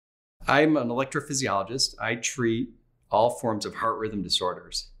I'm an electrophysiologist. I treat all forms of heart rhythm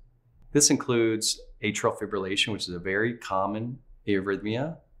disorders. This includes atrial fibrillation, which is a very common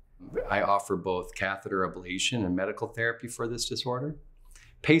arrhythmia. I offer both catheter ablation and medical therapy for this disorder,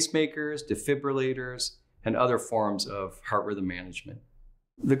 pacemakers, defibrillators, and other forms of heart rhythm management.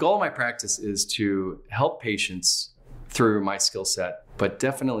 The goal of my practice is to help patients through my skill set, but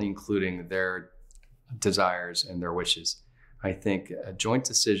definitely including their desires and their wishes. I think a joint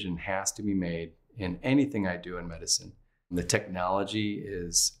decision has to be made in anything I do in medicine. The technology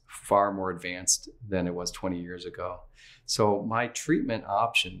is far more advanced than it was 20 years ago. So my treatment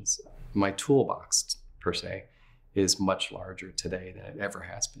options, my toolbox per se, is much larger today than it ever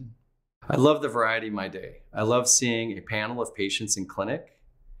has been. I love the variety of my day. I love seeing a panel of patients in clinic,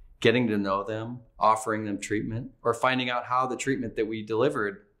 getting to know them, offering them treatment, or finding out how the treatment that we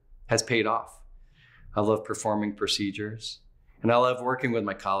delivered has paid off. I love performing procedures, and I love working with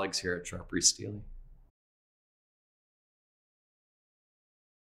my colleagues here at Sharp Steele.